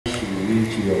đi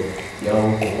chiều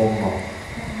giàu của con học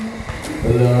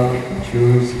là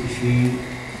church khi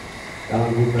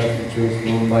đang đi ra church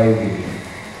Mumbai vì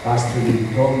pastor đi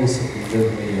thong sự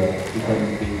được bây giờ thì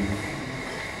cần đi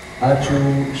achu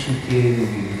shiking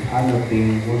vì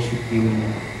hanaping worshiping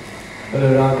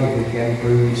là cái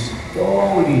campus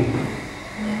đó đi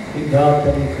Ida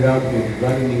tam crowd with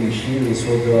running machine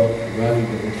so the running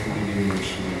the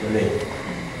machine the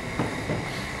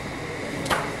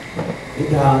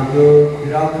Ida the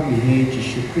Raikhami he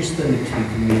Jesus Christianity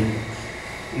me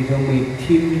ida me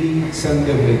teamly sang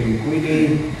the way to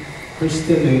queen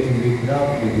Christian way to be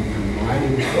crowd with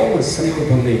Rimai the always sang the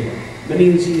family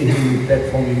many see him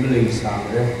platform in Malaysia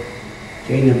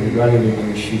China the running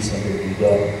machine sang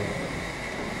the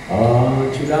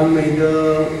Chilam made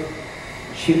the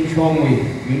Shimchongwi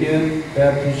Union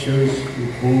Baptist Church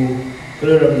Ukhrul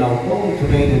Kelam Lau Tong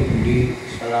today na kundi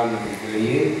salam na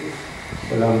bigay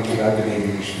salam tugadalay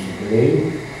ng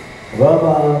bigay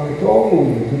baba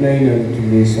katong today na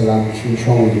kundi salam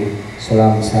Shimchongwi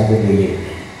salam sa dalay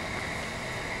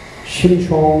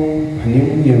Shimchong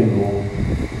hanim yang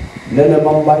no na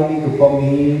Mumbai ni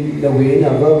kupami na we na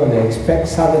baba na expect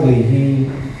sa dalay hi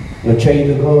na chay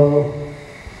na ko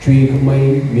Chui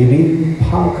khamai mirin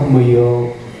pha khamai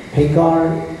yo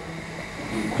pekar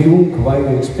khuyung khwai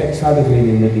we expect sa da clean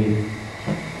in the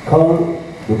khang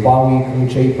the bawi khang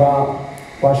chei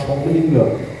pa shopping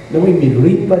lo no we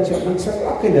mirin pa cha man sa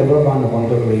ka never ban on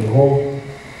the way ho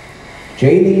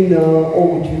chei na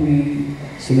obtui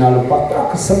sinalo patra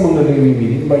ka samang na we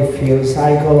mirin by fail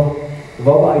cycle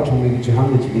wa ba thong mi chi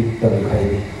ham chi tar khai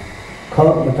ni kha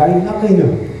matai na kai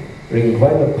no ring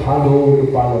vai the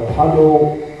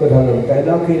phalo cái thằng làm cái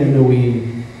đó khi nào nuôi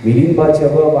mình ba cha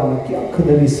vợ bạn kia không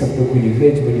nên sắp được quy định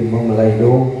về cho mình mong lại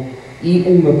đâu ý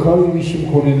ông mà khơi vi sinh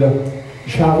khổ đi là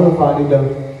sao vợ bạn đi là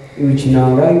yêu chỉ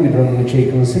nào đấy vì rằng nó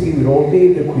chơi con sẽ bị rối bê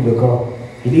để quy được co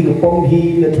thì cái phong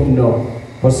hi là thùng đó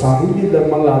và sao đi là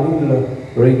mang lại đi là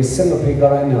rồi cái sân là phải cái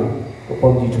này nữa cái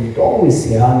phong gì chúng tôi mới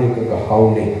xé này cái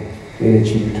hậu này đây là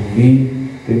chỉ thùng đi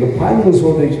thì cái phải nó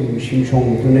số đây chúng sinh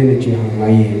sống cho nên là chỉ hàng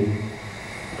ngày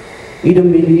Ida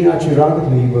mili achirat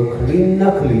liba karin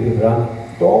na kali ran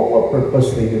to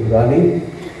purpose le rani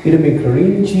ida me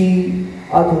karin chi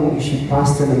athang ishi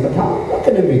pastor na batha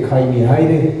kana me khai ni hai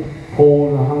re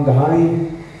phol hang hai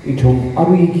ithum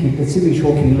arui ki tasibi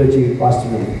shoki la chi pastor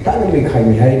na ta me khai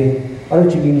ni hai re ar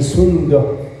chi ling sun do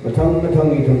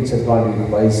bathang ithum chatwa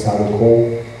ni bai sar ko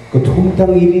ko thum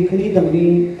tang ili khani tang ni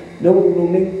no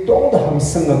ning to da ham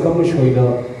sang ka ma shoi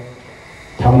da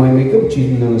Thamai make up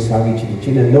chin na sagi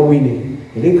chin na no ini.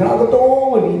 Ini kerana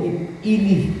to ini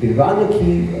ili birwana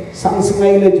ki sang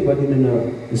sangai le jibadi na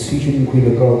decision kui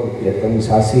le ko ya tam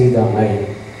sa se da ngai.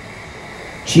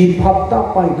 Chi phap ta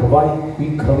pai khwai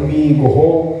kui khami go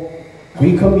ho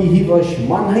kui khami hi ba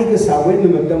shman hai ga sa wen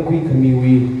na tam kui khami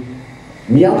wi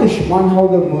miya ka shman hau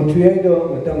da mo thu ai da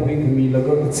tam kui khami la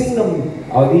ko singnam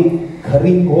ali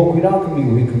kharing go kui ra khami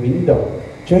wi khami da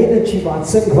chai da chi ba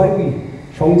sang khwai wi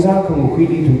Shongza kung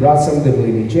kwili tu rasam de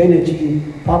beli jene chi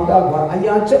papda kwa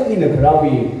aya chang ni na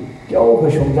khrawi kyau ka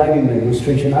shongza ni na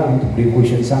illustration a tu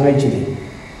precaution sangai chi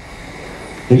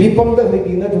Dili pam da le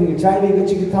na thung chai ni ka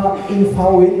chi tha in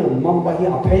fawe na mamba hi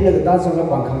aphai na da sang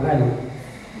ba khang kai na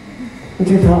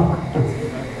chi tha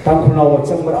tam khuna wa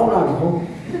chang ba na ko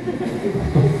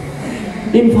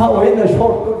in fawe na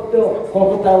short ko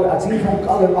ko ta a chi thong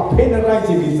ka le aphai na rai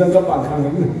chi ni sang ba khang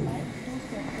na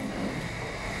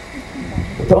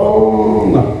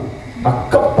Tong a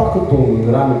cấp bắc cái tuồng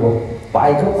người ta nó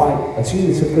bài các bài ở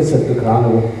trên sự cơ sở được ra nó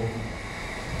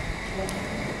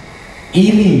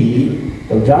ý lý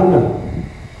đầu tiên là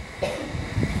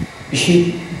she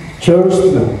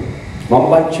church là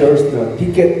Mumbai church là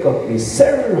ticket có bị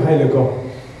sell hay là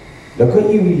có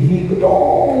ý lý cái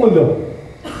đó mà được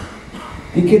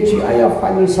ticket chỉ ai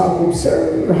final sao cũng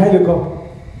sell hay là có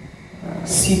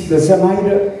seat là sang hay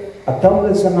đó atom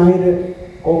là sang hay đó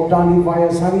Kau tani via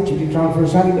sari jadi transfer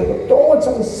sari lagi to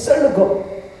sang serga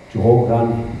jual kan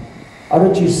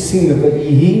ada cis sing lagi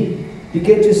ihi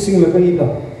tiket cis sing lagi itu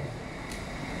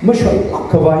macam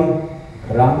akawai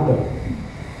kerana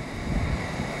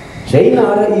jadi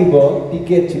nara ibu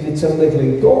tiket jadi sang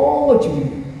lagi to jadi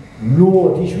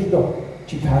luar tisu dah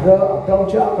cithara atau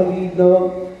cakali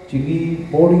dah jadi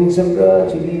boarding sangga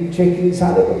jadi checking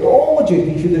sara to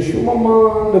jadi tisu dah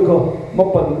shumama dah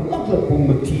mapan lắc là cùng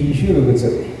một thi chứ là cái gì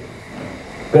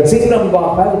cái chính năm ba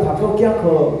phải thằng có kia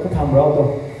cái tham rau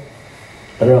đâu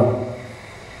rồi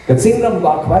cái chính năm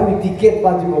ba phải bị ticket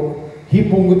ba chứ hi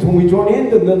cùng cái thùng cho nên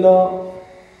từ nó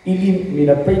ilim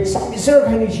mina pay sami sir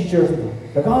hay ni teacher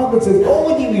đó cái gì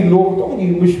đó gì bị lô đó gì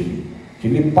mất chỉ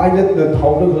đi pilot là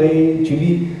thầu được lấy chỉ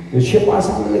đi ship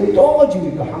sang lấy đó chỉ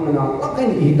cái hàng nào lắc cái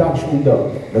gì đang xuống đó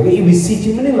rồi cái UBC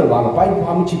chỉ mình là vào pilot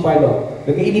ham chỉ pilot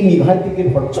rồi cái đi mình hai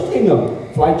ticket hoặc chút cái nữa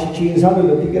flight chỉ sang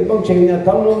là ticket băng trên nhà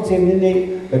tàu luôn xem này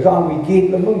rồi cái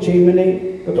wicket là băng trên này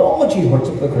cái đó chỉ hoặc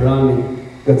chút cái này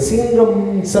cái sinh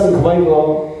ram sang khơi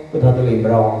vào cái thằng lấy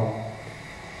bảo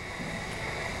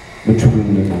một chút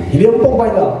nữa hiếm không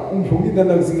phải là ông chủ đi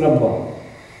đến sinh ram vào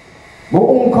một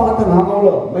ông khó thằng hàng nào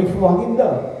là mấy phụ hoàng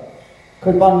đó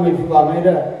khởi ban mấy phụ hoàng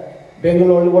này đó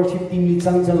Bangalore worship team đi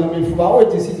sang là mấy phụ hoàng ấy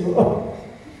chỉ chứ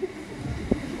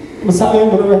mà sao em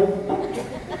rồi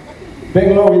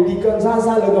Bangalore đi cần xa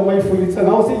là cái mấy phụ đi sang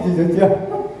áo xí chỉ chứ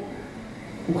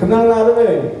khả năng là đó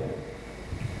vậy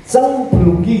sang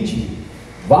phụng kỳ chỉ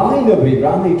vài người về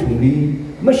ra này chúng đi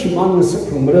mà chỉ mang sức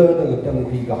phụng mơ là cái tăng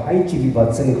quy cái hai chỉ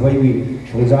vật sang khơi vi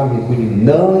chúng ta thì quy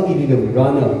nơ đi được ra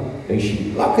nữa để chỉ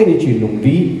là cái này chỉ nông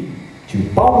đi chỉ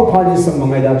bao cái party sang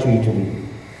ngày đó chỉ chúng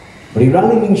bởi ra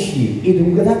này mình chỉ ít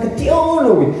chúng cái cái tiêu nó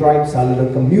with tribes là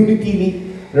community đi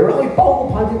rồi ra bao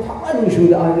cái party thằng anh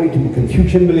chúng ta ai to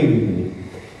confusion believe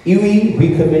yêu we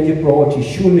recommend pro chỉ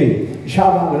sure này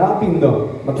sao ra pin đó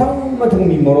mà thằng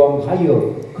mình morong khai yo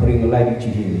khởi người lại đi chỉ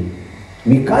đi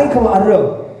mình cái không ăn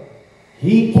rồi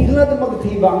hi kila da mag thi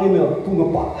bang ina tunga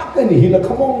pa cái này hi la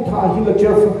khamong tha hi la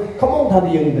cher khamong tha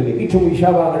di yang dele ichu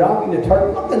isha ba ra in the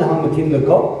third nak na ham thin la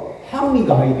ko ham ni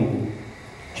ga hai di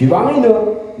chi bang ina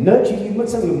na chi mat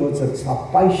sang mo sa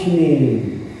pai shi ni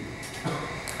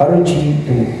ar chi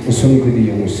tu sung ku di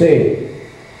yang se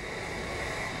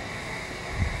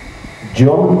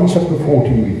John chapter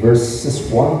 14 verses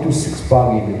 1 to 6 ba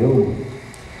gi do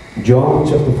John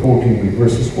chapter 14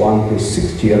 verses 1 to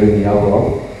 6 chi ar ni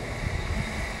aw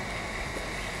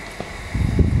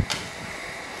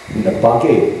na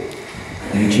pake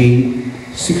ji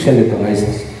 600 tangai sa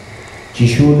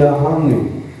jishuna hamne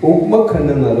ukma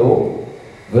khanana lo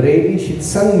vredi shit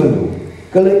sangmalo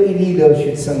kala ini da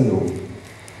shit sanglo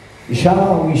isha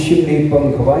wi shimle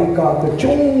pang khwai ka ka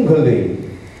chung khale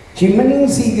chimaning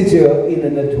si ge je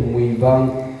inana thumui bang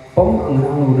pam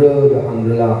angrang re da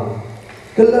hangla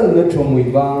kala na thumui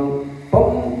bang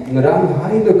pam ngrang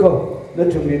hai da ko na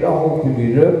thumri da ho ku bi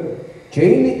re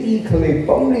Jane e khale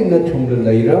pam ni na thum le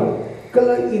laira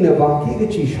kala ina ba ki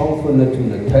chi shong fu na thum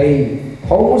na thai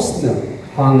thomas na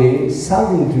hange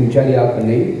sagung thum chalia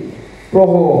kane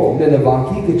proho na ba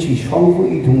ki chi shong fu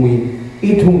i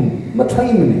thum ma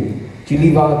thai mane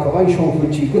chili ba kawai shong fu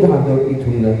chi ku da da i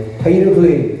thum na thai re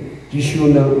kle ji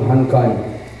shu na han kai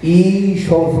i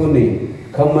shong fu ne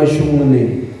kama shung ne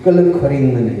kala kharing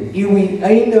ne i wi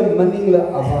aina maning la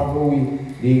aba wi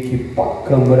di ki pak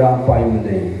kamera pai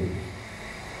mane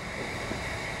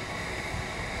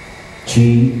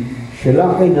Chi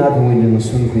shilaki na thumi ni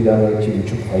sun kuidara chi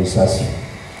chuk paisa si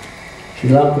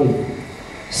shilaki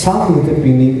sakhu te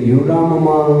pini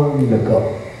yuramama laka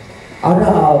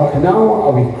ara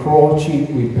khanao awi krochi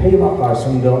we paywa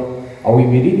karsando awi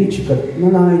mirini chikat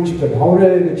nanai chikat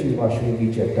haure ga chi washu gi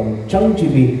chatam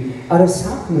changjibi ara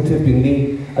sakhu te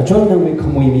pini ajon na me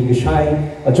khamoi mi gishai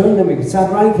ajon na me sa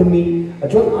Raikhami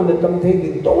ajon an tam the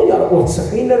gi to ya ot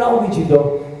sakai na raw gi chi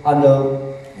do an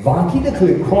Vaki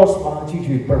the cross party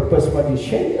to purpose but the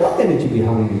shen not energy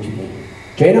behind the chibi.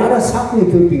 Jainara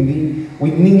Saku to Pindi,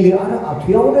 with Ningli Ara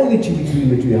Atiora the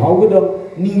chibi, how would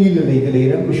Ningli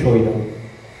later, we show them.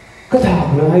 Kata,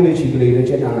 the highway chibi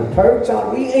later, Janana, third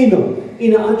are we eno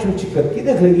in a actual chicken, in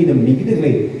a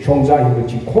immediately, Shongzai,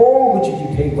 which you call, which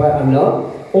you take by Anna,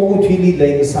 or would he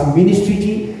like some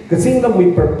ministry, because in them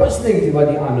we purpose negative by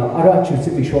the Anna, Arachu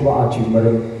Sibi Shoba Archie,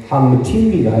 Madam,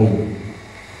 Hamatimi Gai.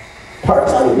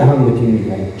 Tarzan na hang mutin ni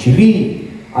kai chili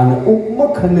an ukma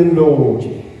khanan lo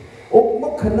chi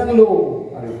ukma khanan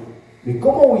lo ari mi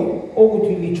komo wi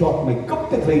oguti ni chok mai kap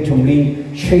te klei chumli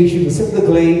shei shi sak te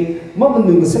klei mama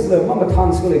nu sak le mama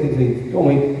than sak le te klei to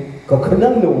mai ka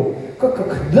khanan lo ka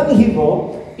khanan hi bo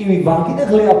i wi ba ki te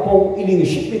klei apo i ling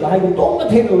shi mi ka hai to na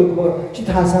the lo ko chi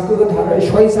tha sa ka tha ra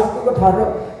shoi sa ka tha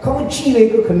ra khang chi le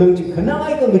ka khanan chi khanan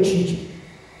ai ka chi chi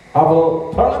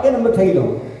abo thara ke na ma thai lo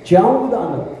chiao da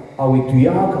na awi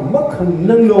tuya ka makhan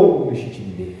nang lo de shi chi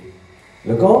de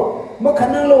la ko makhan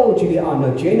nang lo chi de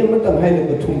ana jena matam hai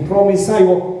le thum promise sai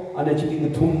wo ana chi de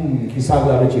thum ki sa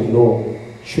ga chi lo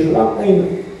shila ain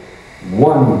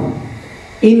one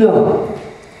ina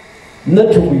na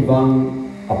thu wi bang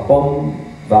apam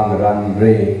bang ran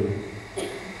re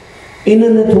ina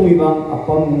na thu wi bang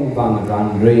apam bang ran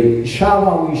re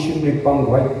shawa wi shim le pang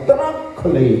wai tarak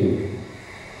khale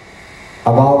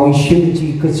About we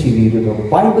shimji kachiri do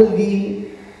Bible di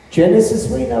Genesis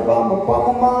we na ba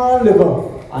mapamama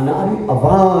lego anari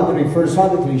avad refers to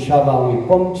shaba we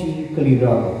pomchi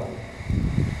kalira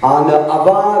ana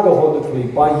ava the ho the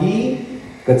pa hi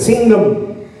ka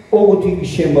singnam oguti ki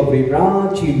shema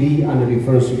bra chili ana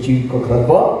refers to chi ko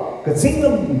khlaba ka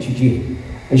singnam chi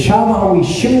chi shama wi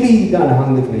shimli dan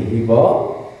hang the hi ba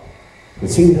ka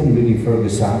singnam refer to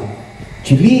sa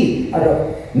chili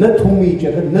ara na thumi ja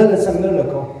na la sang na la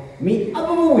ko mi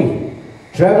abawi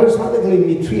travelers had the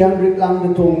me 300 lang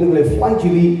the tong the flight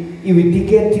chili iwi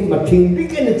ticket ti mating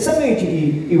weekend at some age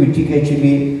iwi ticket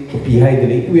chili behind the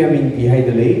lane we are in behind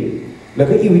the lane like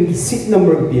iwi seat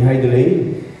number behind the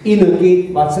lane in a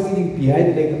gate but something behind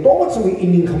the lane to much we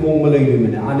in khamong malay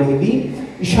lumina anali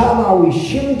shama we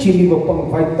shim chili ba pang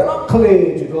fight tra khale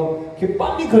jigo ke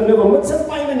pandi khane ba matsan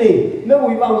pai mane na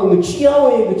we ba ng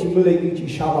chiawe ke chimlay ki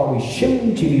shama we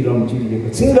shim chili ram chili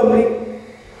ke singam le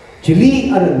chili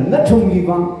an na thum gi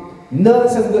bang na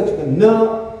sangat na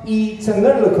I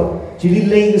sangar lako chili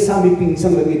lay sami ping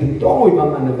sang lagi tu toy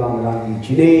bang an bang lagi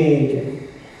chile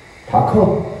thakho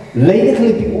lay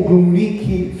clipping Ukhrul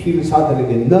ki feel sa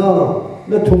lagi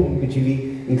na thum ki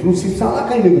chili inclusive sa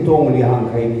kai ni tong li hang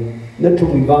kai na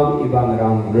thum ibang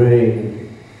rang re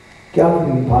kya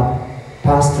kin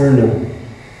pastor na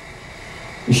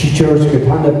ishi church ke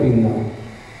thana ping na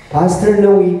pastor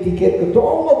no we ticket ko to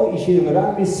mo ishi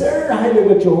ngara mi sir hai le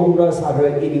ko homra sa re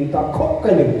in ta khop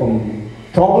kai le pom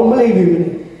trouble malay women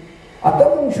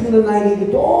atam shuna nai ni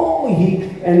to hi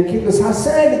and keep the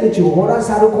sasa the chora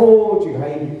saruko chi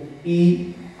hai I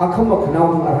akham khnau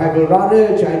arrival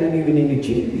rare china ni winning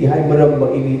chi I hai maram ba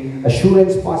ini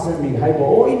assurance passer ni hai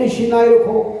bo in shinai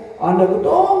ko ana ko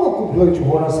to ko ku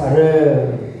chora sare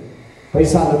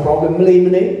paisa the problem malay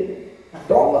mane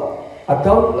to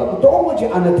atam la to mo chi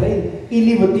ana thai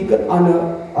ilivati kan ana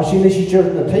ashine shi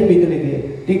church na thai me de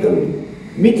tikan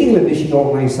meeting la nation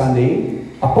organize sane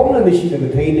upon the nation of the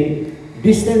Tane,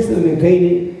 distance of the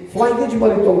Tane, flying the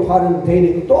Jibali Pardon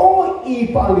Tane, Tom E.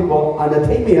 Palibo, and the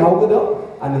Tame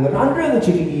Hauga, and the under the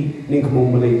Chili,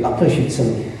 Ninkamumale,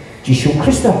 Lapashitson. Jishu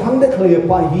Christa hung the clear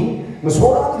by he,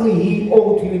 Masoradly he,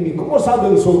 oh, to me,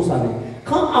 Komosado so sunny.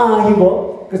 Come on, he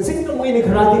will, because sing the way in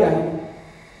karate.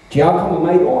 Giacomo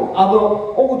made on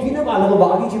other Ogutina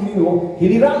Malabagi Jimino,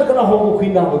 he ran the home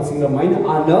queen of Singer Minor,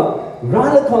 Anna,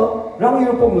 Ralaka. Rang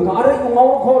Europom, the Ara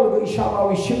Moko, the Ishaba,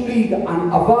 we shimli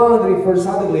and Avad refers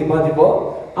suddenly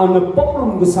Madibo, and the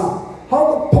problem was how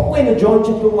the pop in a John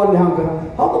chapter 1 hunger,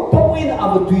 how the pop in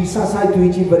of the Tuisa side to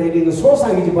each in the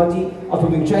society party, or to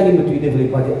be China between the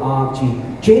party Archie,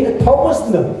 Jane Thomas,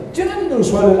 Children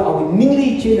swallow our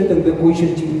nearly chain and the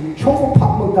Bushi, Choco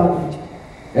Pop down.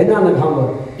 And on the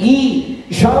hammer, E.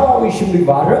 Shaw, we shimli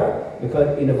butter.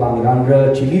 Because in a Bangrandra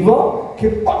Chiliva,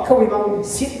 Kipaka Vivang,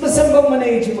 Sit the Samba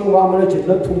Manage, Mangwamana,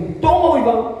 Tum Tomo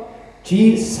Vivang,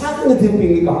 G. Satin the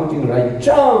Tipping accounting right,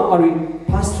 John, or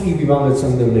pastry Vivang at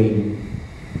Sunday lane.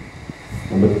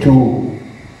 Number 2,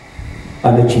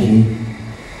 Anna Chili,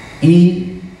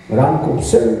 E. Rankop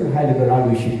Sir, Halibaran,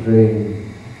 we should pray.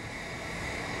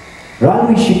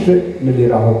 Ran we should pray,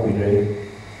 Nilira Hopin.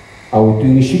 I would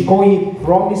do Shikoi,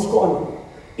 promise gone.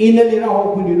 In a little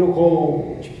hope you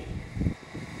know.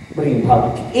 Bring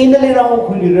party. In a little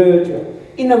Kuliraja,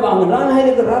 in a Bangaran, I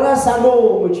had a Rara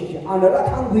Salo, which is on a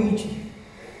Ratan Beach.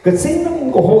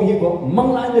 Katsing go home,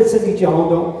 Mangla and Sadi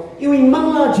Hondo, you in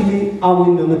Mangla Chili, I will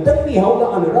know the Tami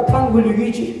Hoda on a Ratan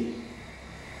Guluichi.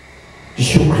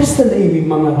 Show Crystal Navy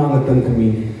Mangarangan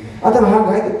community. Adam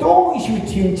Hang, don't issue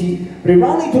Timti,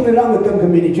 Rimai to the Rangan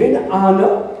community,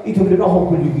 Anna, it will be Raho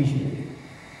Guluichi.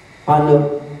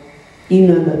 Anna,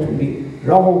 Inna to be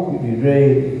Raho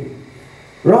Gulu.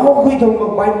 Raho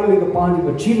Kuitong Bible in the party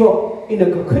of Chivo in a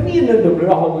Kokanian of the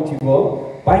Raho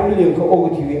Chivo, Bible in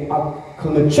Koogati,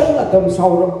 Kangachang at them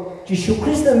Sauro, Jishu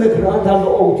Christian the Karata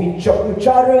Oti,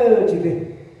 Chapuchara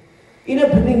Chile. In a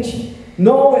peninchi,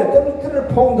 no, at the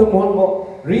Pong the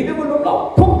Mongo, readable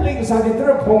of public side,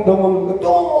 the Pong the Mongo,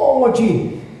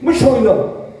 Domachi,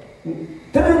 Mushoila,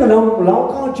 Terranam,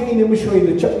 Lauka chain, and Mushoila,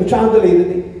 the Chapuchanda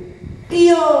lady,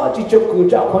 Dia Chichoku,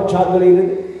 Japa Chanda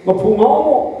lady,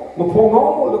 Mapumo.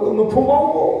 Mapongo, look on the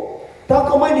Pomongo.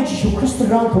 Takamani Chishu Christian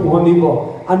to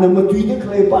Honibo, and the Matuida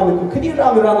Clay Pan,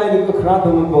 Kidira, the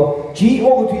Kratambo,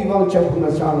 G.O. to Ivan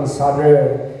Chapunasan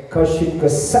Sadre, Kashika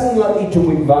Sangla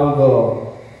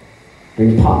Itumibango.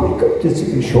 Bring Pamik to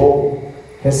the show,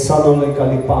 his son on the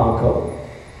Kalipaka.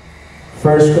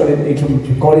 First got it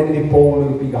to call it the pole,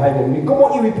 big high of me. Come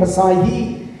on, you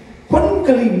Pasai.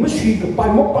 Hunkali Mushik by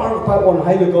Mopar on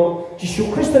Hilago,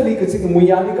 Jishu Christian League,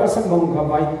 Muyalika Samanga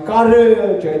by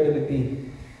Kare Jadality.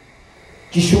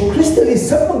 Jishu Christian is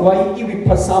someone why you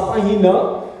Pasapa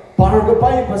Hina,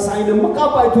 Paragapai Pasaina,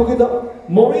 Makapai together,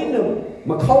 Morinum,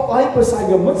 mà khâu ai bớt sai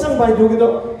cái mất sang bài thôi cái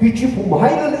đó khi chỉ phụ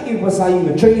hai là ít bớt sai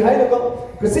người chơi hai là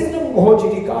cái sinh trong họ chỉ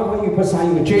đi cả cái ít bớt sai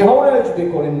người chơi hậu là chỉ để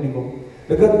coi lên đi không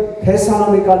là cái thế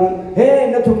sao nó cái hey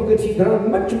nó thùng cái gì đó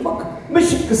mất chút mất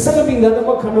cái sao mình là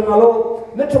nó khả năng alo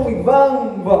nó thùng mình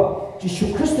vang và chỉ số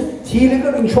Christ thì là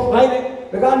cái mình chọn hai đấy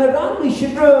là cái anh ra đi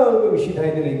ship rồi cái ship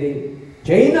hai đấy đi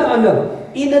chế na anh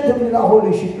in nó thùng là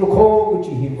holy ship lo khó cái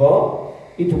chỉ hiệp vợ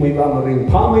ít thùng mình vang mà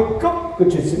phá mấy cấp cái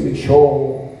chỉ xin mình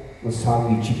show mà sang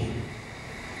đi chỉ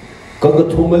còn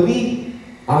cái thùng mà đi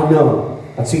anh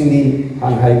ở sinh đi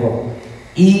anh hay vợ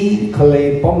ý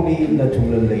khơi bom đi là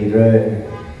thùng là lấy rồi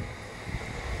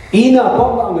ý na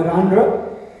bom bằng người ăn rồi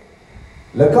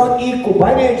là con ý của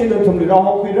bài này cho nên thùng là rau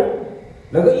học rồi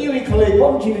là cái ý khơi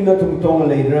bom chỉ là thùng tông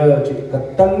lấy rồi chỉ cái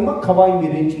tăng mức khawai mi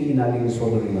đến chỉ na linh số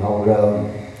được hậu rồi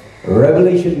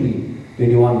Revelation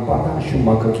 21 pata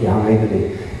shuma cái kia hàng này đấy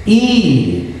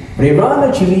ý Raikhami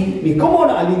chỉ mi có một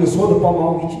là linh số được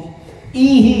bao nhiêu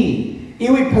ý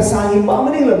iwi pasai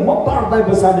pamani la mapar dai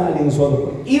pasana aling so do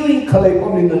iwi khalai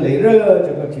pamni na leira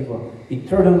jaga chiwa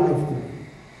eternal life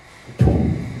tu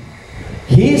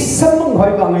he samang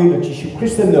hoi bangai la Jesus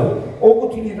Christian no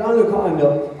oguti ni rang ka an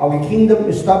awi kingdom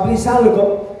establish ala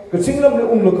ka singlam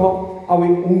le ka awi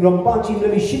ram pa chi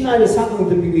na shinai la sang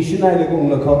de bi shinai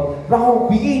la ka rao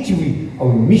bi chi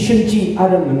awi mission chi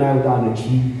adam na da na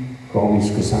chi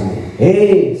promise ka sang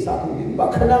hey sa din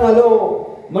ba khana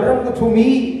alo maram ka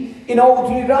thumi in all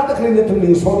to ra the clean to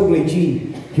ling so the chi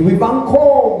ki we bang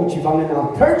ko bu chi bang na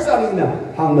third sa na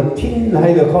hang the tin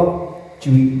hai the ko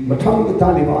chi ma thang the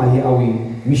ta li ba hi awi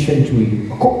mission chui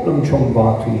kop lam chong ba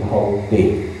thui how de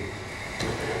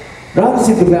ra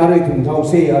si the ara thum thau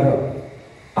se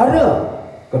ara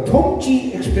ka thom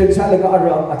chi experience la ka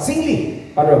ara atsingli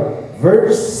ara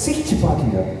verse 60 pa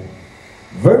ti na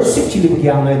verse 60 li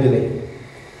kya ngai de le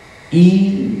I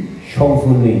shong fu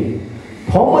ni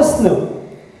Thomas no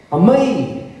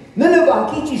amai nana ba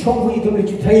ki chi shong fu I to le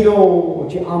chi thai lo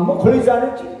chi am ma khole ja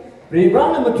re chi re bra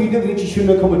na ma tu de le chi shun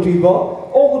na ka ma tu ba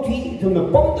o ko thi to na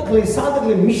pom de kle sa de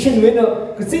le mission we na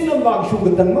ka sin nam ba shu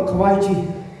ga tang ma khwai chi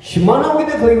shimana we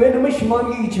de kle we na ma shiman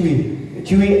gi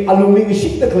chi we alumi gi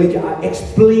shik de kle chi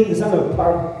explain sa na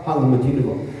par hang ma ti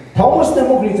lo Thomas na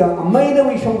mo kle ja amai na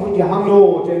we shong fu ji hang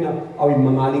lo che na awi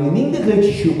mangali ning de kle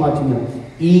chi shu pa chi na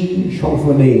I shong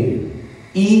fu ne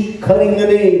I kharing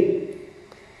ne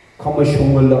Kama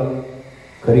shungala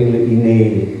karing le ine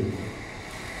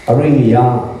aring ya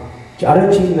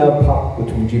charachi na phap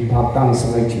kuthumji phap tang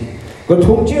sangai chi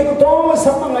kuthumji ko to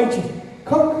samangai chi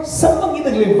khak samangi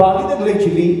de le bali de le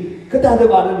chili kada de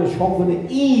bala ne shong ne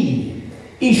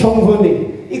I shong ne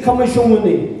I kama shung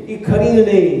ne I kharing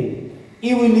ne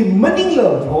I wili maning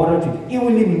la thora chi I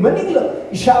wili maning la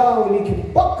ishawa wili ki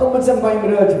pak kama sambai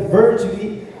mera chi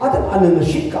virtually Adam anana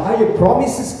shik kahaya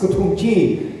promises kuthum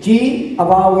ji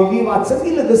aba wili wa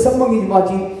tsangi la sambangi ma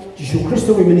ji Jisu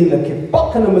Kristo wi mani la ke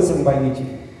bakana ma sambai ni ji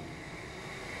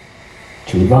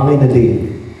chubangai na de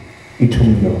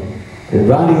itum no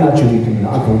rani achu itum na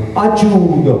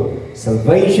achu do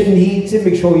salvation hi che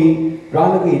make sure hi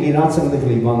rana ke li ran sang de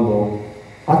kli mango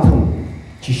atham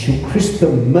Jisu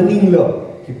Kristo mani la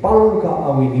ki parun ka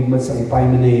awi ni ma sang pai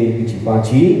mane ji ba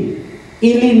ji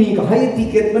ili mi ka hai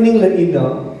ticket mani la ina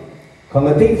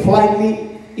Kanga take flight li,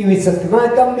 iwi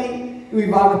satnai tam li,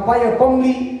 iwi baka paya pam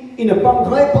li, ina pam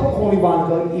khai pam kholi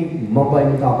baka I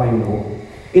mabai mata pai no.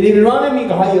 Ini rana mi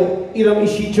kahaya iram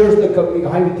ishi church the ka mi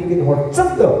kahaya ticket hor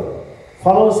chapda.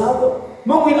 Follow sado.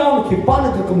 Mawi laun ki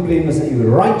pana ka complain masa iwi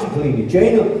right kli ni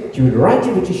jaina, iwi right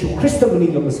ki Jisu Kristo mani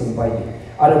la masang pai ni.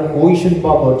 Ara ocean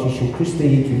baba Jisu Kristo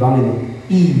hi ki bani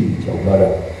I jawara.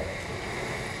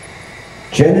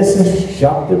 Genesis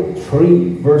chapter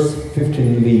 3 verse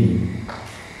 15 li.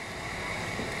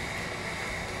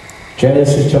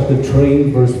 Genesis chapter 3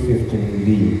 verse 15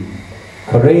 li.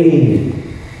 Kare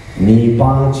ni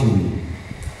pa chi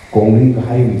kong ri ka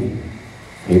hai wi.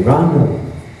 Irana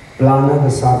plana ka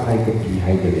sa khai ka pi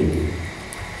hai de le.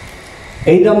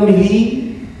 Adam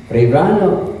li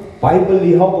Irana Bible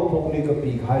li ho ko pok ni ka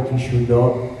pi khai thi shu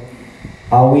do.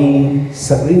 Awi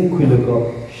sakrin khul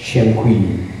ko shem khui.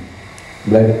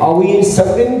 Like awi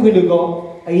sakrin khul ko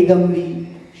Adam li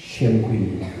shem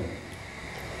khui.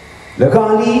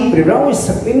 Lekali prirawi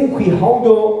sakrin kui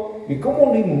haudo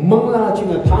bikomoli mangla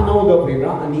china tanau do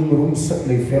prira ani room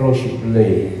sakle fellowship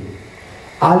le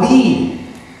ali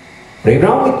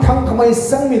prirawi thang kamai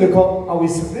sang mi leko awi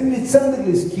sakrin li sang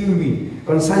de skill wi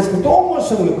kon science ko tomo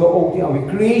sang leko o ti awi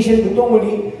creation ko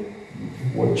tomoli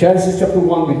Genesis chapter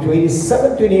 1 with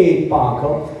 27-28 pa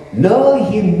ko na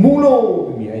hi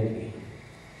mulo mi ai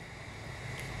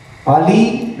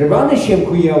ali rebana shem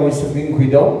kui awi sakrin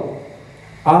kui do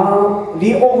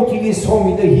li ogutili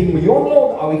somida him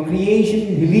yonlo our creation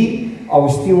hili our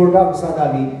steward of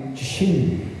sadali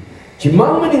chin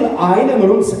chimangmani aina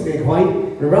marum sakle khwai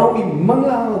rawi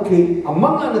mangla ke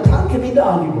amanga na thang kemida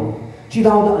alibo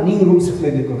chidaw da ani rum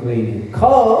sakle de ko kleini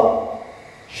kha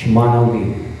shimanaudi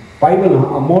bible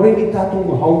ha moralita tum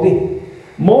haude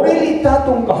moralita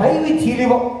tum ka highway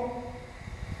thilibo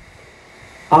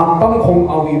pang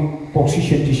khong awi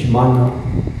position ti shimana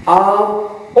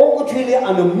ogutili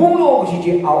an munglo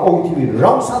ji ogutili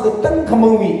rausa de tang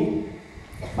khamangwi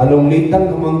along li tang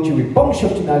khamang chi pang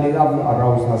shap chi dali ram na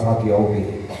rausa sa ti obi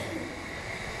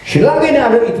shilangin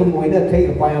ara itum moina thai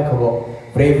ka paya khabo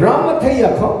pre ram thai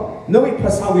ya kho noi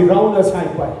phasawi round na sai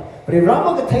pai pre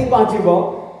ram ka thai ba ji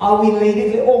bo awi lady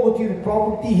le ogutili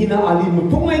property hina ali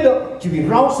mutungai do chi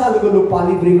rausa le lu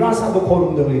pali pre rasa do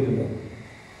khorum de le do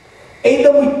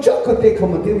Either we chuckate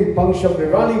comate we puncture the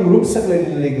running room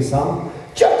second legasam,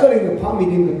 chuckling the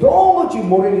palming the domaji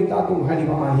moralitatum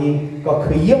halimahi, got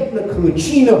kayap the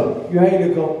kuchino, you had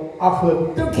to go, after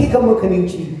the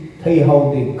kikamakanichi, pay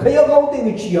holding,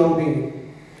 kayagalding, chialding.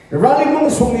 The running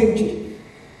moon swinging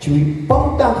to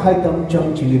pump that heightum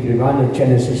jump to live the run of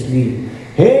Genesis Lee.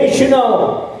 Hey,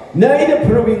 Shino, neither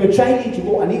proving a Chinese to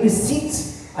go and even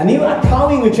seats, and even a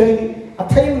towing a Chinese, a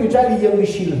towing a Chinese young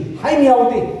shield, high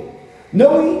meowing.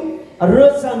 Noi a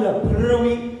resana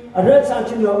pruwi a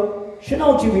resachino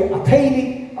shinochi a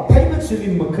taili a payment to the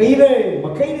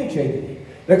Makale chain.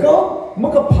 The go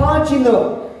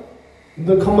Makapachino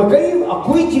the Kamakai a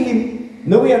quickly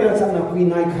no resana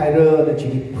queen I kaira that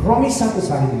she promised at the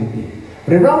side.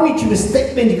 Reround which was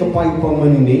statement of pipe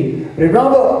money,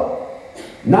 reround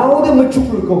now the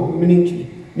Machuko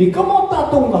meaning Nikamo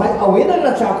Tatum Hai Awena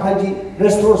La Chakaji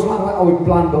restores our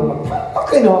plant of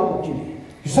okay now.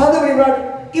 Sada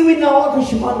even now,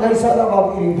 Kishiman Gaisada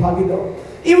about eating Pagido.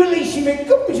 Even she make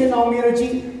competition on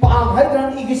Mirachi, Pag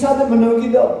Hydran, Ikisada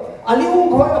Manogido, Alium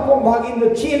Koi upon Bagin,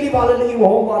 the Chili Valley,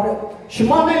 home water,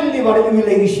 Shimana Liver,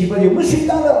 Emily Shiba, you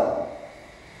Mushitala.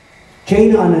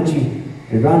 Chain Anachi,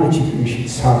 Iranachi, Mishit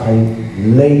Sakai,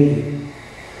 Lay,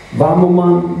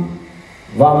 Vamuman,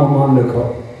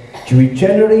 Lako, Jewish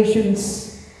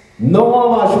generations,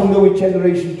 Noah Vashum, no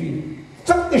generation,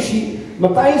 Tuck the sheep.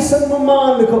 Matai sang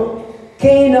maman ko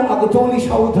kena agatoni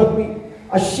shaw thakmi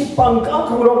a shipang ka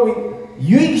khawrawi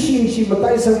yui shin shi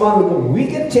matai sang man ko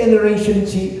wicked generation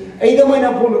chi aida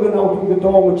maina polo ga now to the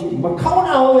dog chi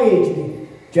makhauna howe chi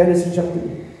Genesis chapter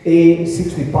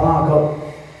 65 ka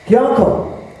kya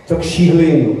ko tak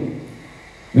shileng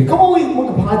mi ko wi mo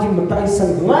ka phaji matai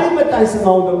sang ngai matai sang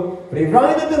out do pre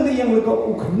rai da dang yang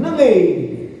ko ukhna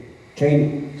ngai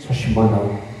chain sashmana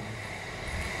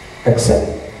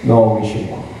accept no issue.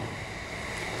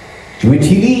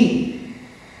 Juitili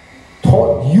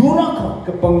taught Yuraka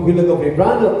Kapangulago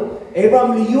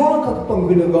Abraham Yuraka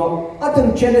Kapangulago,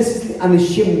 Atom Genesis and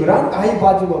Shimran, I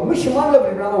Bajava,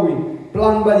 Mishmala Rawi,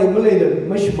 Plan by the Malay,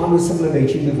 Mishmana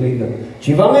Sablation the later.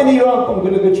 Chivangani Yuraka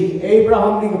Pangulachi,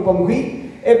 Abraham Likapangui,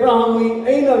 Abraham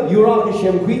Aina Yuraka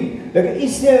Shamqui, like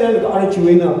Israel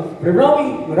Archuina,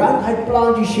 Rawi, Ran had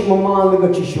planted Shimama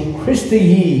Lagachishu,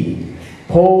 Christi,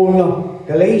 Paul.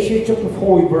 Galatians chapter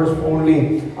 4 verse 4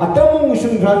 Atam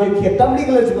mushung drang ki atam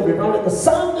legal chapter rang ka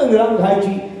sang rang hai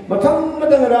chi matham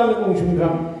madang rang mushung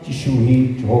drang chi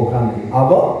shuhi johkan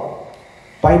aba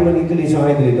bible legal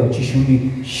sangai de do chi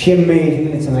shuhi shemme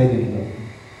legal sangai de do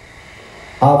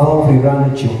aba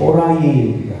rang chi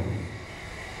horai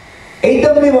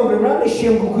Adam le rang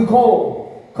shem ku ko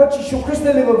ka chi shu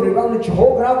krishna le rang chi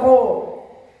hogra ko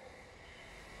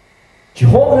chi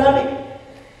hogra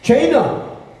China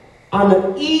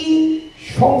An e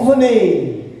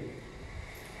shongfane,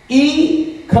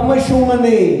 e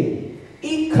kamashumane,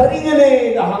 e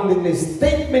karingane, the hanging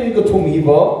statement go to me,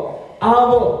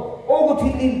 our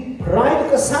ogutili pride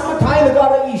ka samatai the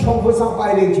gara e shongfasa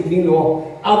by the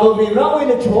chipino, our riraw in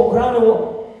the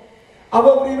chokrano,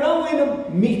 our riraw in the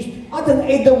meat, at an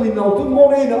Adam we know to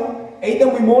Morena,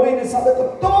 Adam we Morena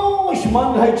Sadaka,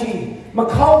 Toshman Hachi,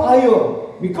 Macau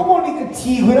Hayo, we come on like a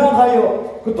tea with Hayo.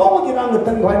 Kutomo girang na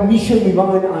tangway mission mi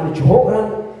bangan an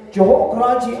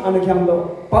Jehokrati an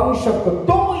kyamdo pangshap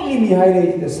kutomo ilimi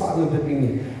haire ite sadu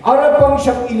tapingi ara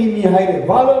pangshap ilimi haire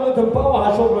valo no tampawa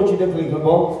hashobro chide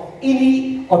kliko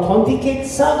ili authenticate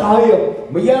sa hayo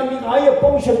mayami hayo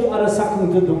pangshap to ara sakung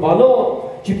to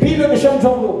valo chipilo ke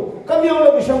shamchonglo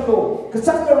kamyolo ke shamlo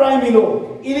kasakta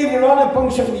raimilo ili virana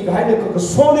pangshap ni haire ko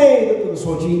sone to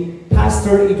soji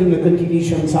pastor itu na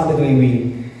continuation sa de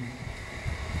lewi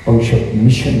Function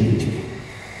mission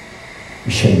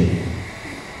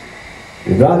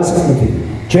that's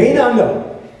something. Chain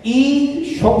under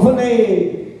E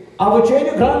shopfane 아버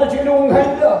죄는 그러나 죄는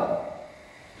옹가인다.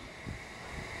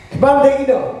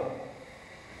 기반되기다.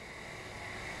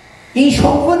 이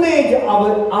성분에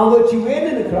아버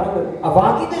지외는 그러나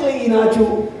아바기들의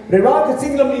이나주 레바크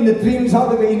싱럼 in the dreams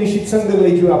하다가 이는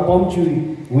십상들의 주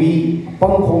아범주의 위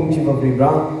뻥콩지마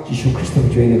브리브랑 지수 크리스토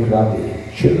죄는 그라데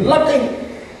실락이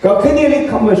그네리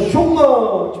가면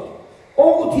숑어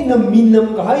오구티는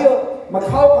민남 가하여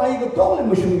마카오 가이가 떠올리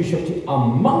무슨 것이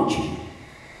암망치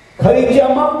가리지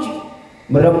암망치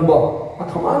머람버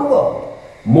아카만버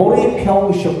모래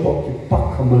펴고 싶어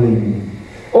빡하물리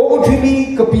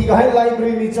오구티니 그 비가할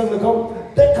라이브러리 장르고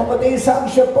때카마데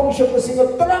상셔 뻥셔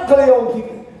것인가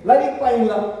떠나가려 Like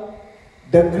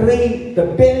the great, the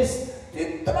best,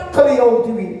 terakhaliyo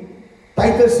tiwi.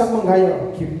 Title samang kaya,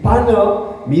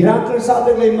 kipana miracle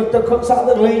sadarlay, matakak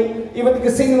sadarlay, even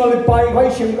the signal pai vai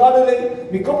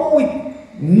shimgarlay. We come up with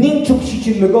ninchuk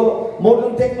shichin lago,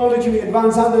 modern technology,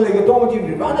 advanced sadarlay,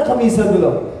 automotive, Raikhami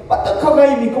sadalo. But the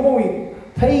kagai we come up with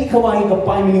thay kawai ka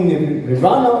pai meaning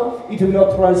Rana, it will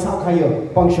authorize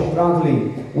sakaya, function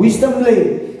frankly, wisdom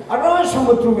lay. Arash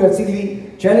hamatru yasili.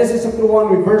 Genesis chapter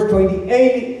 1 verse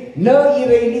 28 na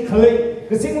ireni khalai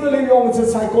ka singla le yong sa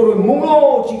cycle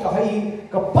munglo chi ka hai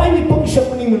ka pai mi pung shap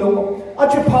ni mno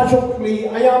achu pha chok li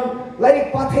ayam like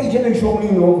pathai jene shom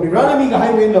ni no rana mi ka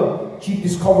hai we no chi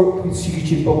discover si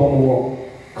chi pa mo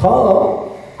ka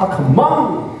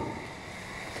akmang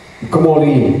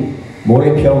komori more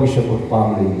pyao shap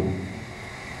pa mli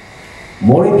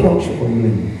more pyao shap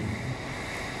mli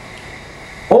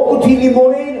Okutili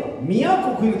morena, mia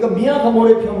kukulika mia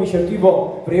kamore pyami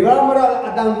shatibo. Prevamara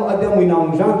adam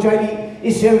winam jang chadi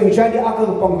isem chadi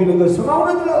akal pangbilaga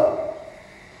sunauna dula.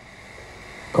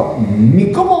 Ka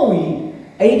mikomowi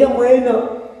aidam wena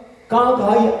ka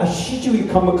gai ashichui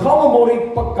kamakawa more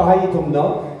pakkai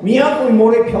tumna mia ko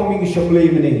more pyami ki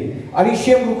shamle mene. Ari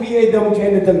shem kuki aidam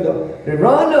chene tanda.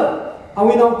 Rana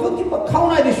awinam tuti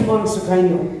pakauna dishman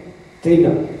sakaino.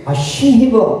 Tena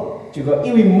ashihibo. juga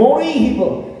iwi mori hiba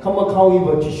kama kau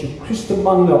hiba jisu Kristo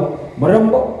mangla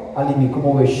meramba alimi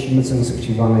kumowe shimasang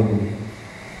sakchivangai ni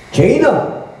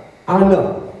jaina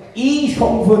ana I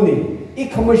shongfuni I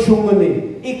kama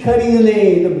shongani I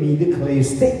karile the mid clay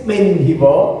statement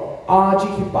hiba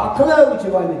aji ki bakala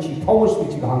wichwa ni chi Thomas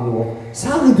wichwa hanglo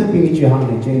sang de bingi chi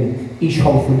hanglo jaina I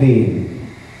shongfuni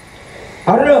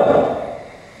ara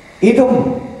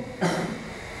idum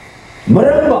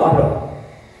meramba ara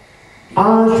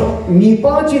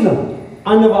Mipachina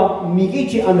Anava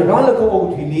Migichi and Ralaka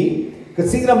Otini,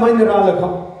 Kasinga Minor Ralaka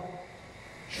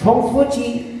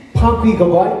Shongfuchi Paki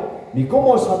Gawai,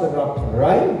 Mikomo Sadara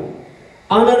Parai,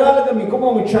 Anaralaka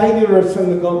Mikomo China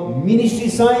Rasanaka, Ministry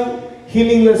Sign,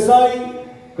 Healing the Sign,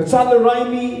 Katsala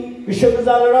Raimi,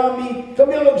 Bishopazarami,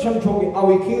 Kamilok Shamchoki,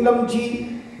 Awi Kingdom Chi,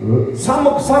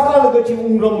 Samak Sakalagachi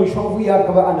Umram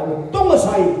Shongfuyakava and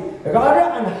Tomasai.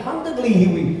 Rara and handedly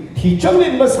hiwi,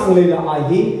 teaching Masangla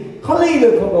ahi,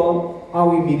 Kalila Kobo,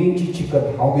 Awi meeting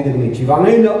Chichikat, how we the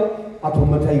Chivangela,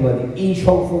 Atomataiva, the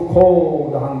Ishok for Ko,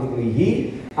 the handedly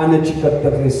he, and the Chikat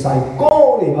that recite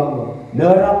Ko,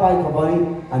 Nara Pai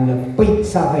Kabai, and the Pit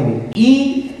Sahani.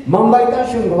 Mumbai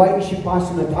Dashan Gawai, she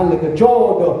passed in the Talaka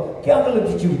Joe, the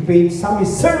Kakalati you paid some is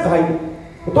certain,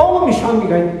 but all of Mishami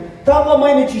guy. Tama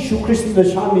mai ni Jesu Kristus the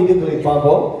shami de kale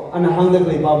babo and hang de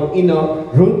kale babo in a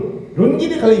run gi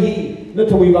de kale hi na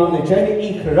thui wang ne chai ni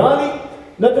I khrali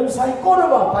na tam sai ko ra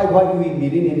ba pai bhai wi mi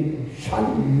ni shan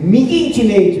mi gi chi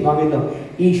ne chi wang na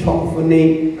I shong fu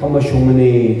ne kama shong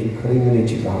ne chi khring ne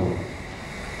chi wang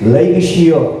lai gi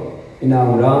shio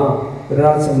ina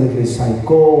ra sang ne kale sai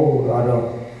ko ra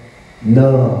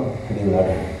na khring la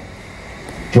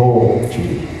jo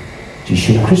chi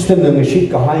Jesu Kristus nang shi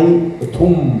ka hai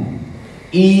thum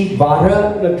I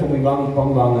bara na tumiwang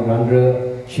pangwang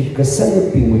randra shit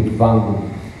kasan pingwit wang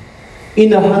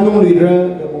ina hanung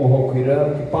lira the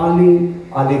ohokwira kipali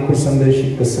ale kusang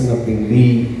shit kasan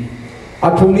pingli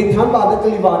athumni than ba da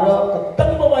kali bara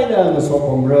katang ba wai na so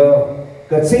pomra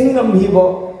ka singram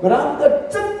hibo gram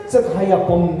ka chak chak haya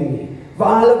pomni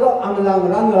walaga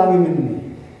anglang rang min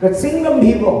ka singram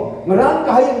hibo gram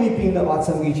ka haya mi ping na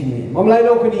watsang gi chini mamlai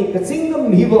lo kani ka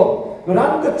singram hibo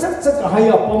Ran ka chak chak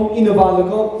haya pom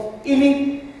inavalago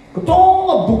ili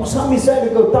kutong buksa misai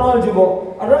ko tal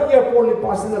jibo ara airport le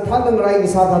pasna thandang rai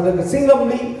sa tha ka singam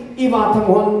li iwa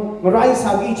thamhon rai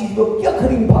sa gi chi ko kya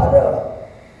kharing phara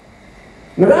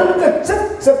ran ka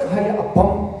chak haya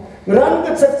pom ran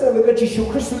ka chak ka Jesu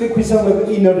Christ le khisam le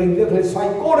ina ring le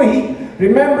sai ko ri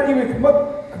remember you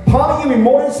pha you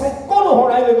more sai ko no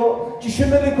horai le go Jesu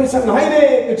le khisam hai le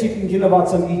ka chi ping ba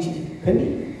sam gi chi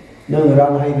khani nang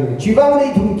ran hai le jiwang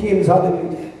nei thum kem sa de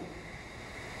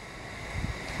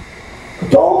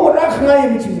to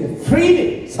kangai mi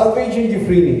free salvation ji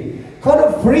free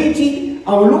kada free ji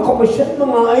awlu commission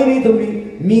ma ai ni to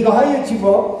mi ga haye ji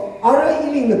bo ara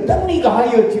iling na tani ga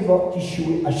haye ji bo ji shu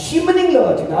a shimning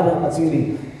la ji na ra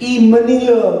asili I maning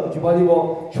la ji ba ji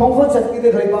bo chongfo chat ki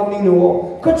de khai ba ning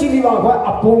no ka chi li ba ba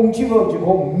apong ji bo ji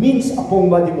ko means apong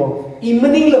ba ji bo I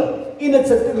maning la in a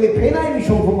chat le phenai mi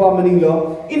chongfo ba maning la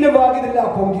in a ba gi de la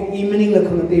apong ji I maning la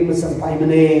khang te ma sam pai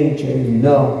mane che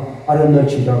no ara na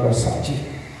chi da ka sa ji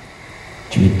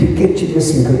ji ticket chi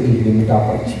missing ka I lim da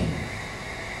pa ji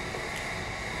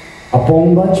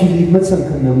apong ba chi li ma sang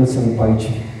ka na ma sang pai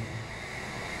ji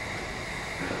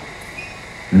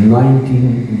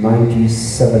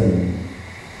 1997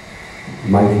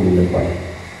 Michael Lepai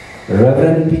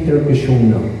Reverend Peter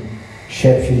Kishumna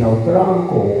Chef Shinau Tarang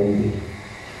ko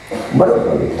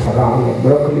Marakali Tarang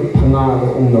Marakali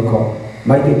Panga Umnaka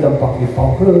Mighty Tampaki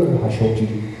Pauper Hashoji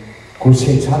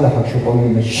Kusei Sala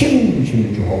Hashopam na Shim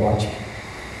Juhawachi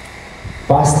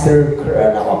Pastor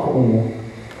Krana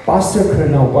Pastor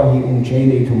Krana Wahi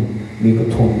Chain to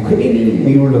Mikatum Kanini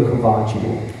Mula Kavachi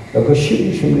Laka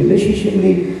shimli, leshi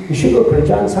shimli, ishigo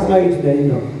kerajaan sangai itu dari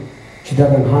no.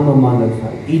 Cidakan hano mana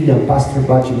fai, ina pastor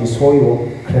baci ni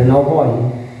soyo kerenau koi.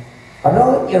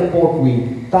 Ada airport wi,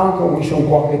 tangka wishong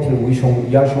kuak etil wishong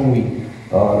yashong wi,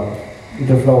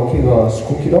 ita flow kiga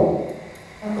school kilo,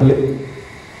 kali,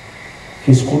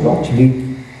 ki school dok cili,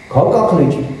 kau kali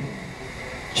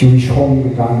ci wishong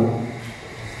betano.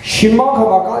 Shima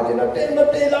kabaka jena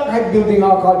tela kai building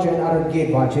aka jena ada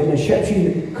gate baca jena chef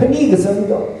shin keni kesem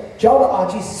do. Jauh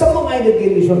aji semua ada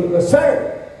gini soalnya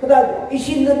sir, kada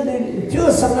isin nanti jual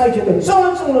sangai jadi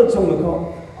jangan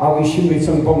kau, awi isin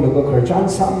bisa pom nak kerjaan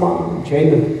sama,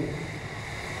 cina.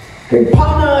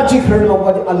 Kepana aji kerana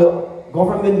apa alo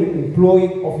government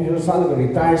employee officer sahaja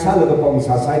retire sahaja pom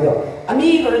sasai do,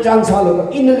 ani kerjaan sahaja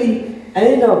inali,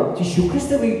 ena Yesus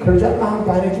Kristus bi kerjaan mahang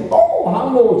pada tu, oh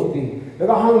hang lo jadi,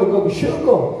 lega hang lega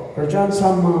bersyukur kerjaan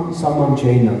sama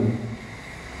cina.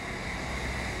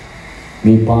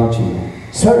 Mi paci,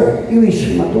 sir, ini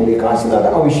shima tu ni kasih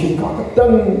ada awi shima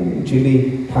keteng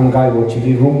cili tanggai wo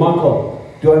cili rumah ko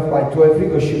 12 by 12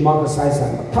 rigo shima ke size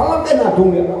thalang kena tu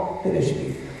ni ada terus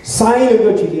cili size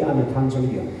rigo cili ane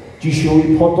thansang dia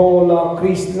Jishui foto la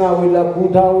Krishna wila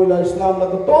Buddha wila Islam la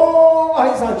to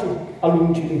hai sa cili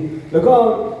alung cili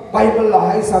lega Bible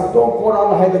la hai sa to Quran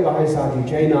la hai lega hai sa cili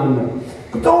China ane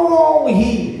to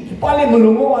hi paling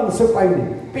melungu ane sepai ni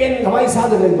pen kami sa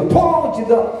dengan betul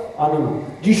cita anu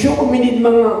Yesus minit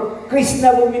manga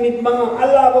Krishna minit manga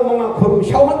Allah manga khum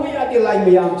shauhan me ati lai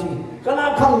me yam chi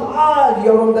kana khang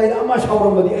yorom dai ama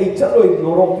shauram badi ai chaloi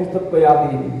norok ti tat ya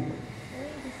di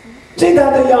cita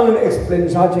da yang explain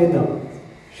sa chena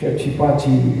chef chipa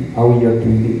chi au ya tu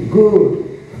ni good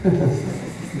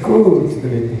good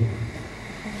straight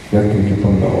ya tu ni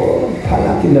pom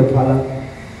phala kina phala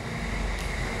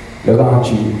laga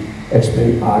chi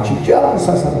explain aji jalan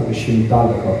sasa nak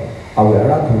cinta leka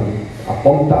awera tu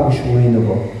apong tak suai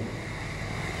nabo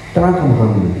terakam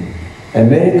ham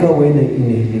Amerika wena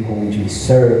ini dikonji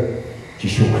sir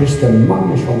Yesus Kristus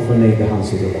mana shofene ke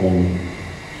hansi dekong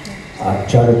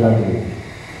ajar tadi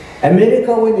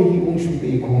Amerika wena hi ungsum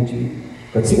dikonji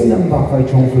kecing nampak kai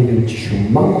chongfei de Yesus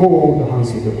mangko ke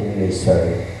hansi dekong ne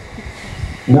sir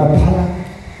na phala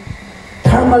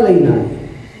thermalina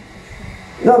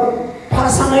na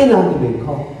pasangai nanti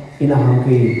kau ina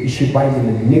hangke isi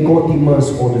Bible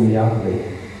Nicodemus odem yakle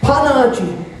pana aci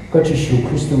kaci Yesus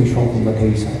Kristus shongfu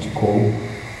matei saci ko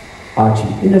aci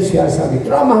ina siasa di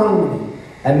drama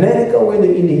Amerika wena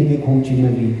ini hili kongci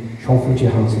nabi shongfu ci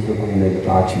hangsi to kone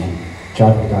aci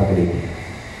jat tagre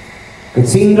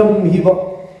kesingram hiba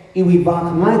iwi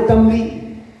bak ngai tamli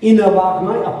ina bak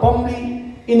ngai apamli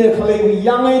ina khalewi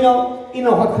yangai no ina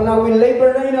hatkana wi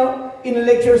labor no in a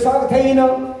lecture sa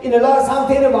thayina in a la sa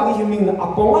thayina bagi himing na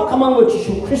aponga kamang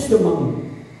Yesus Kristus mang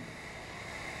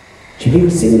chili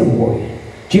sinam hoy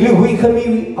chili hui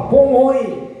khami apong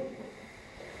hoy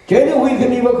chili hui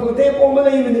khami ba khute pong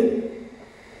malai mine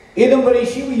idam bari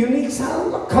shi unique sa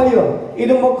khaya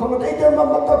idam ma khamtai ter ma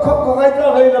ta khap ka gai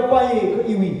tra gai la pai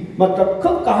iwi ma ta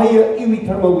khap ka haya iwi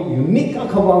tharma unique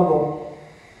akhawa go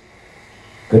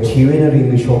ka chiwe na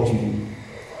ring shop chi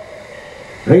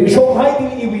ring shop hai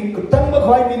di iwi ketang ma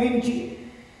khai mirin chi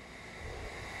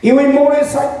iwi more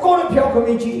sai ko le phyaw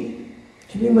khami chi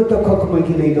chili ma ta khak ma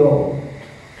ki le do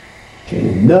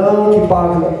chen na ki pa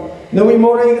la na wi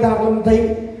more ki da lam thai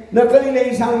na kali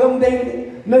le sang lam dei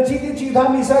na chi ti chi tha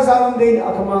mi sa sa lam dei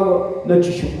akama go na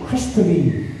chi shu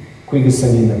Christli kui ge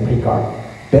sang in the precard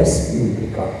best in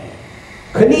precard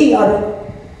khani ar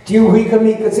chiu hui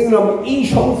kami ka sing ram I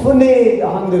shong phune da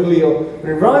hang de leo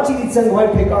raji di chang wai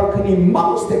phekar khani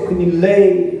mang step khani le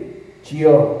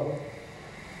chiu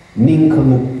ning kham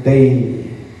day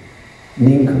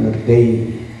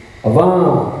ava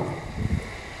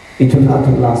ituna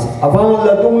tulas ava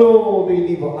la dunglo de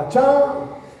libo acha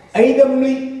aidam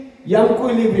li yang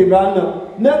kui li brana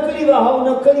nakli ba hau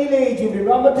nakli le ji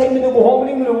brama thai mi no hom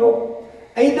ling lo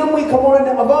aidam wi khamor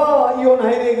na ava yon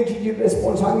hai re ji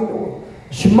responsibility no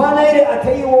shimana re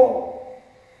athayo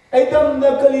aidam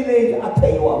nakli le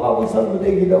athayo ava wi san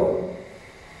de gi do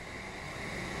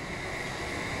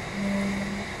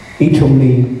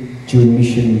itumli jun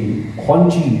mission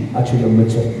khwanji achula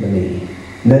machat mane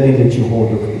nari le chi ho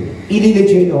do ili le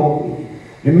chi no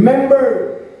remember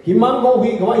himango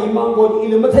hui gwa himango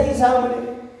ile mathai sa mane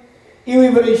iwi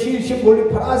bare shi shi boli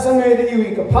phasang ne de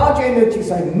iwi ka pha che ne chi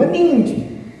sai maning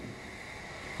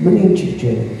chi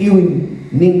che iwi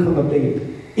ning kham te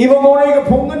iwa mo re ka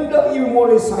phongan da iwi mo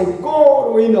re sai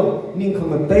ko ro ino ning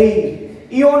kham te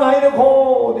ion hai de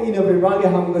ko de ina be rali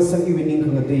ham ga sang iwi ning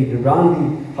kham te be rali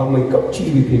ham mai kap chi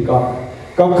iwi pe ka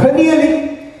khani ali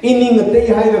ining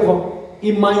te hai de ko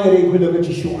I mai re khu le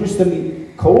chi shu kristali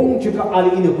khong chika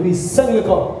ali ina kuri sang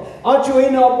ka achu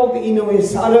ina pok ina we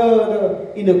sara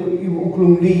ina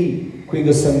uklung li kui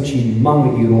ga sang chi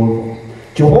mang I ro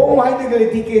jo hong mai de le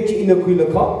tike chi ina kui la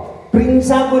ka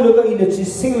prinsa ko lo ka ina chi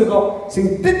sing la ka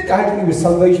sing tit ka I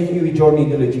salvation I journey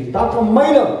de le chi ta ka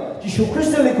mai la chi shu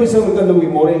kristali kui sang ka no we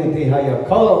more te ha ya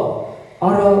ka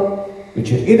ara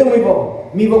which ida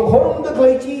mi ba khorom da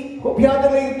klai chi ko phya de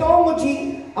le tong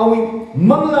chi awi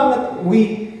manglang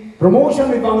we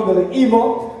promotion we bang the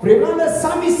evo prevana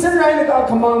sami sanrai ka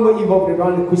khamang ba evo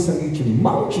prevana kusangi chi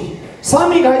mangchi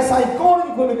sami gai sai ko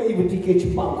ni ko le evo tike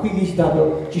chi mang khu gi sta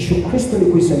do chi shu kristo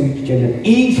ni kusangi chi chen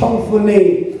I chong fu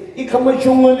ne I khamai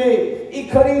chung ne I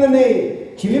kharing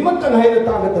ne chilimat kan hai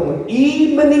ta ga tam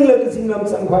I maning le ka singnam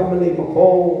sang khai ma le ma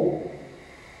ko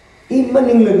I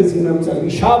maning le ka singnam sang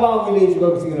shaba we le ju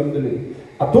ka singnam de le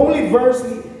atongli verse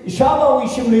shaba we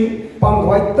shimli pang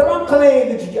white tram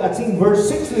khale the I think verse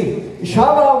 6 li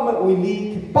shaba we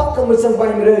li pak ma sang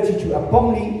bai mera chi chu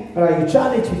apamli ra yu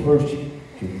chane chi verse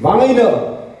chi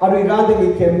wangaina ari ra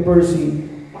de kem verse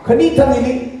khani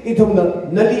thangili ithum na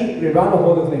nali re ra no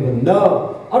ho de na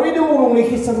ari de urung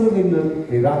li sang ni na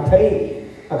re ra thai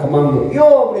akamang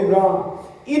yo re ra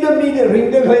ina mi de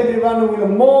ring de khai re ra no wi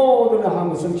mo de na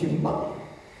ham sang chi ma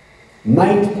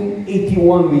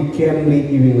 1981 we came li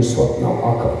even sort now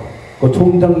aka ko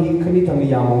thum dang I khani thang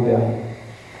yamong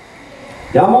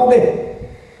de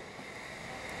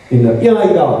in the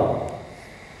ida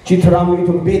chitram I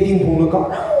thum bedding phung ka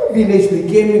village li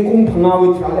game kum phanga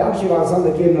wi thale akshiwa san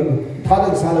de game na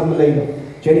thada sala malai no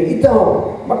jeni ita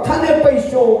mathane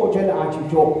paiso jeni achi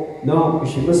jo na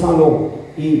shima sano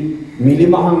I mili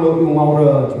mahang no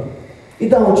ngawra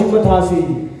ita chi patha si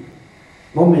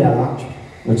momya lach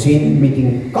Machine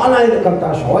meeting kanai de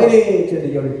kanta shoi re che de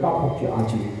yori ka phok chi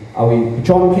achi awi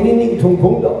chom khini ni thung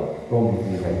phung do rom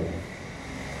ni kai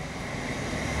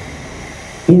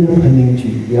in haning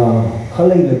chi ya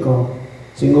khalai le ka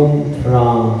singom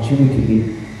tra chi ti di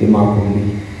ima ko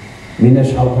ni mina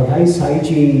shau thai sai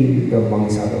chi de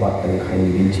bangsa da bat tan khai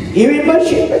ni chi evi ma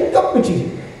shi pe kap chi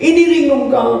ini ringom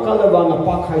ka kala ba na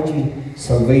pa khai chi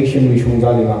salvation wi shung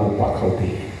ja le ba pa khau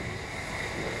te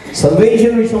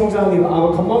salvation we shong jang ni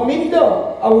our command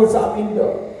mindo our sa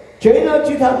mindo chena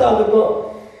chi tha da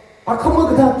lo akhama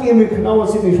ka tha ke me khna wa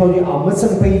si ni shong ni a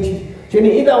sang pai chi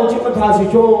cheni ida chi ma tha si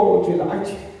cho chi la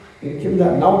chi kim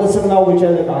da now the sang now we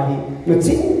chana ka hi no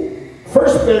chin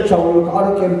first pair chaw lo ka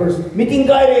campers meeting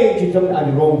guy re chi tam a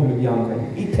wrong lu yang kai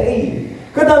I thei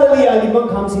ka da li ali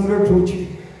bang kham singer thu chi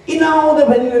inao the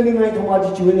vanilla ni ngai thwa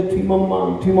chi we na thui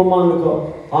mama lo ko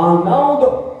now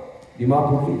the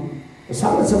dimapur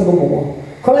sang sang mo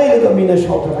khalai le ka mina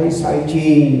shau tha sai chi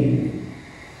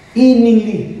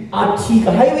iningli athi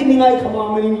ka highway ningai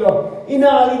khama mening lo ina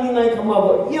ali ningai khama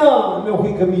ba ya me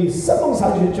hui ka mi sabong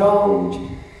sa ji chang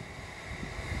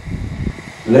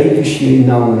lai ki shi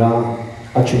na ra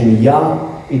achumi ya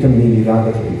itam ni ra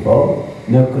da ri bo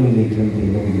na kali le klam ni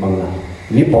no mangla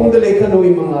li pom de le ka no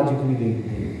mangla ji kali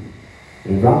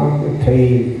le ra thai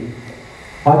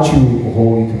achu ho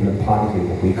itam na pha ni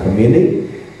hui ka me le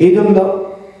idam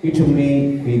da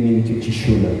itumni we ni chi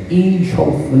shula I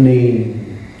shofne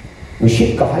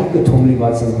mushik ka hai ka thomli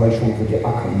ba sang vai shong fu de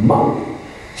akhamang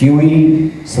jiwi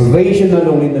salvation na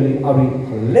lo ni dali ari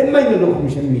lemai na lo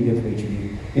commission media thai chi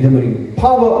idam ri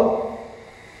power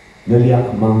dali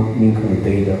akhamang ning khang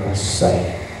dei da ka sai